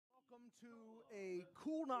to a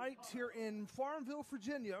cool night here in Farmville,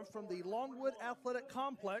 Virginia from the Longwood Athletic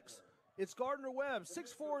Complex. It's Gardner-Webb,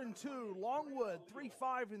 6-4-2, Longwood,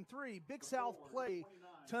 3-5-3. Big South play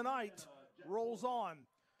tonight rolls on.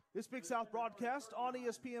 This Big South broadcast on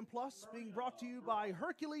ESPN Plus being brought to you by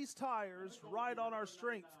Hercules Tires, ride on our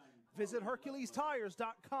strength. Visit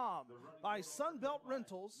HerculesTires.com. By Sunbelt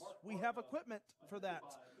Rentals, we have equipment for that.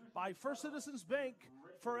 By First Citizens Bank,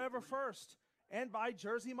 forever first. And by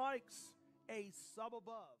Jersey Mike's, a sub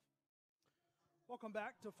above. Welcome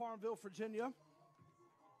back to Farmville, Virginia.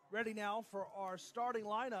 Ready now for our starting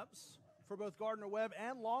lineups for both Gardner-Webb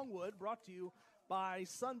and Longwood, brought to you by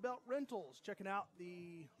Sunbelt Rentals. Checking out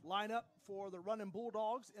the lineup for the Running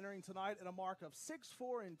Bulldogs, entering tonight at a mark of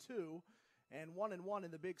 6-4-2 and 1-1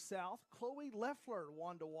 in the Big South. Chloe Leffler,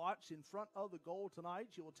 one to watch in front of the goal tonight.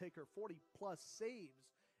 She will take her 40-plus saves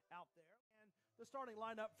out there. The starting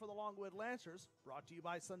lineup for the Longwood Lancers, brought to you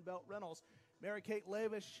by Sunbelt Rentals. Mary-Kate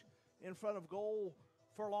Lavish in front of goal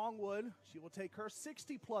for Longwood. She will take her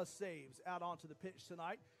 60-plus saves out onto the pitch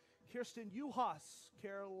tonight. Kirsten Uhas,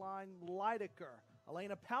 Caroline Leidecker,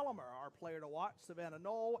 Elena Palomer, our player to watch. Savannah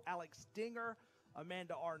Knoll, Alex Dinger,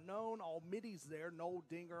 Amanda Arnone, all middies there. Knoll,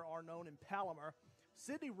 Dinger, Arnone, and Palomer.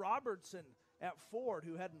 Sydney Robertson at forward,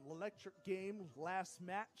 who had an electric game last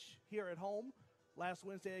match here at home last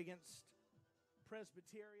Wednesday against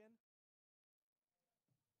Presbyterian.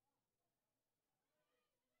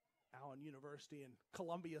 Allen University in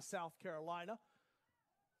Columbia, South Carolina.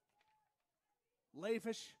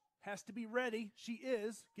 Lavish has to be ready. She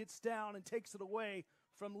is. Gets down and takes it away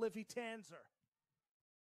from Livy Tanzer.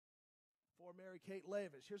 For Mary-Kate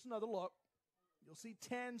Lavish. Here's another look. You'll see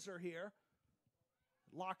Tanzer here.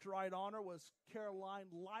 Locked right on her was Caroline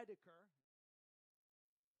Leidecker.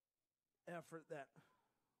 Effort that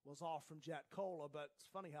was off from Jatkola, but it's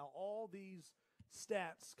funny how all these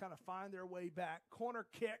stats kind of find their way back. Corner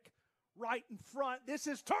kick right in front. This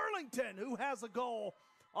is Turlington, who has a goal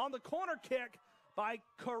on the corner kick by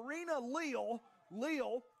Karina Leal.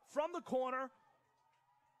 Leal from the corner,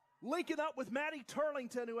 linking up with Maddie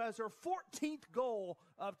Turlington, who has her 14th goal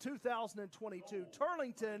of 2022.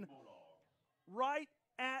 Turlington right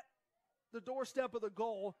at the doorstep of the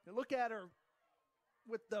goal. And look at her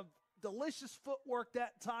with the delicious footwork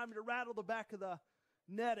that time to rattle the back of the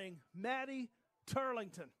netting. Maddie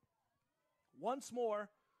Turlington. Once more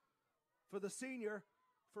for the senior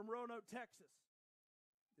from Roanoke, Texas.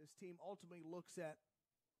 This team ultimately looks at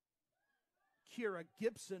Kira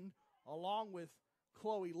Gibson along with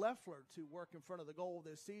Chloe Leffler to work in front of the goal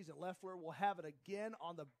this season. Leffler will have it again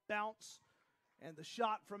on the bounce and the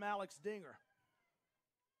shot from Alex Dinger.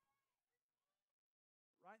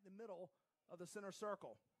 Right in the middle of the center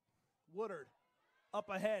circle. Woodard up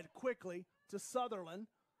ahead quickly to Sutherland.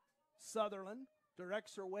 Sutherland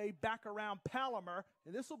directs her way back around Palomer.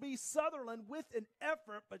 And this will be Sutherland with an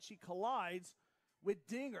effort, but she collides with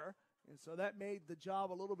Dinger. And so that made the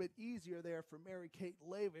job a little bit easier there for Mary-Kate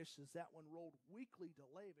Lavish, as that one rolled weakly to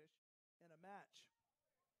Lavish in a match.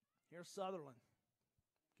 Here's Sutherland.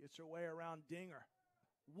 Gets her way around Dinger.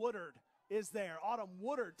 Woodard is there. Autumn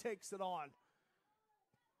Woodard takes it on.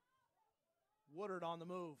 Woodard on the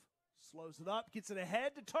move. Slows it up, gets it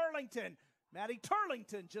ahead to Turlington. Maddie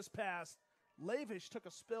Turlington just passed. Lavish took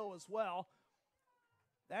a spill as well.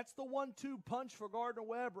 That's the 1-2 punch for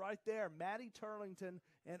Gardner-Webb right there. Maddie Turlington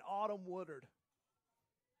and Autumn Woodard.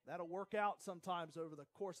 That'll work out sometimes over the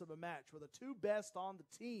course of a match where the two best on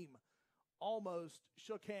the team almost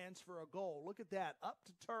shook hands for a goal. Look at that. Up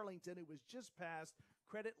to Turlington, who was just passed.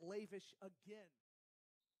 Credit Lavish again.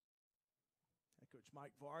 Head coach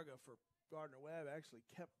Mike Varga for Gardner-Webb actually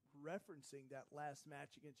kept referencing that last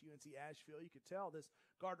match against UNC Asheville. You could tell this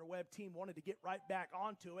Gardner-Webb team wanted to get right back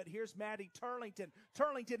onto it. Here's Maddie Turlington.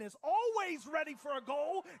 Turlington is always ready for a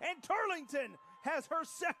goal, and Turlington has her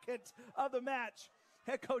second of the match.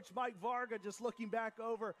 Head coach Mike Varga just looking back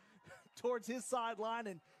over towards his sideline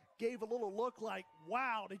and gave a little look like,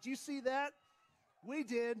 wow, did you see that? We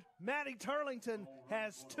did. Maddie Turlington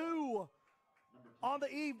has 2 on the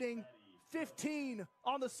evening, 15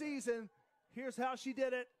 on the season. Here's how she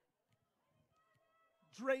did it.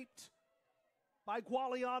 Draped by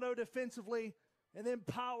Gualiano defensively, and then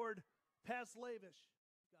powered past Lavish.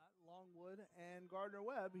 Got Longwood and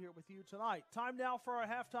Gardner-Webb here with you tonight. Time now for our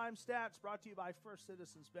halftime stats, brought to you by First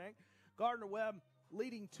Citizens Bank. Gardner-Webb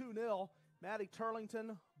leading 2-0. Maddie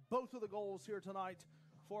Turlington, both of the goals here tonight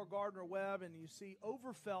for Gardner-Webb. And you see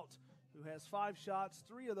Overfelt, who has 5 shots,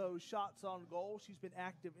 3 of those shots on goal. She's been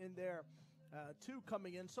active in there. 2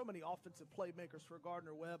 coming in. So many offensive playmakers for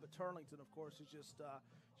Gardner-Webb. But Turlington, of course, is just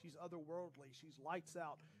she's otherworldly. She's lights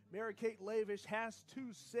out. Mary-Kate Lavish has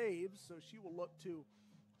 2 saves, so she will look to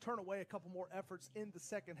turn away a couple more efforts in the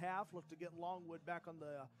second half. Look to get Longwood back on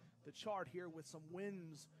the chart here with some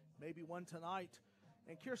wins, maybe one tonight.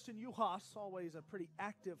 And Kirsten Uhas, always a pretty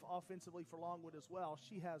active offensively for Longwood as well.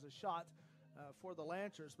 She has a shot for the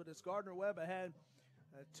Lancers, but it's Gardner-Webb ahead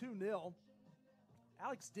 2-0.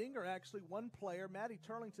 Alex Dinger, actually one player. Maddie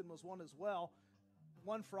Turlington was one as well.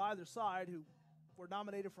 One for either side who were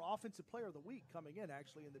nominated for Offensive Player of the Week coming in,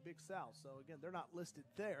 actually, in the Big South. So, again, they're not listed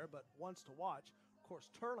there, but ones to watch. Of course,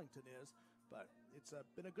 Turlington is, but it's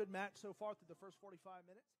been a good match so far through the first 45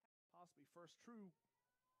 minutes. Possibly first true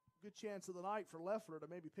good chance of the night for Leffler to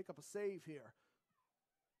maybe pick up a save here.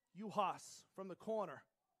 Uhas from the corner.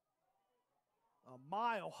 A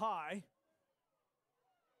mile high.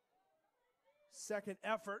 Second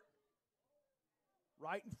effort.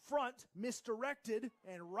 Right in front, misdirected,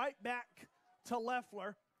 and right back to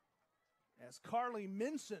Leffler as Carly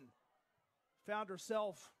Minson found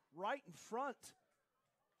herself right in front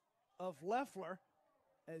of Leffler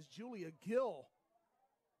as Julia Gill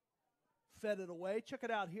fed it away. Check it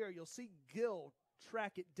out here. You'll see Gill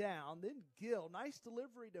track it down. Then Gill, nice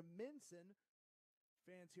delivery to Minson.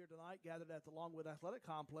 Fans here tonight gathered at the Longwood Athletic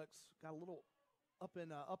Complex got a little up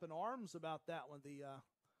in arms about that one.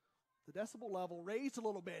 The decibel level raised a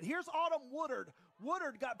little bit. Here's Autumn Woodard.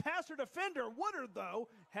 Woodard got past her defender. Woodard, though,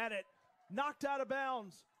 had it knocked out of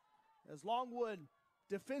bounds as Longwood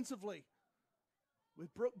defensively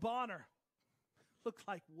with Brooke Bonner. Looked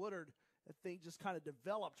like Woodard, that thing just kind of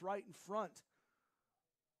developed right in front.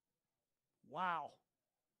 Wow.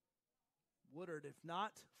 Woodard, if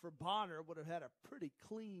not for Bonner, would have had a pretty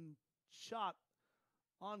clean shot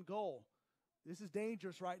on goal. This is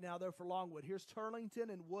dangerous right now, though, for Longwood. Here's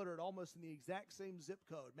Turlington and Woodard almost in the exact same zip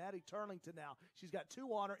code. Maddie Turlington now. She's got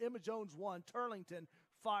 2 on her. Emma Jones 1. Turlington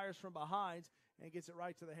fires from behind and gets it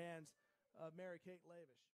right to the hands of Mary-Kate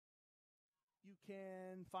Lavish. You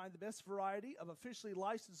can find the best variety of officially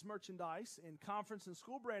licensed merchandise in conference and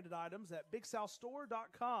school branded items at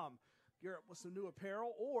BigSouthStore.com. Gear up with some new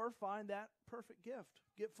apparel or find that perfect gift.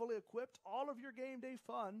 Get fully equipped. All of your game day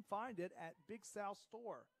fun, find it at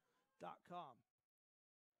BigSouthStore.com.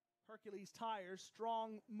 Hercules Tires,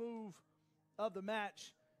 strong move of the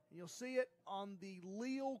match. You'll see it on the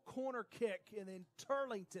Leal corner kick, and then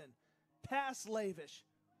Turlington past Lavish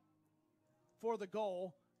for the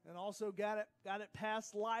goal, and also got it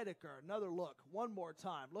past Leidecker. Another look, one more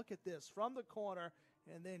time. Look at this from the corner,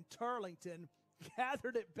 and then Turlington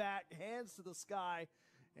gathered it back, hands to the sky,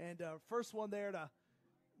 and first one there to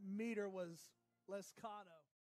meet her was Lescano.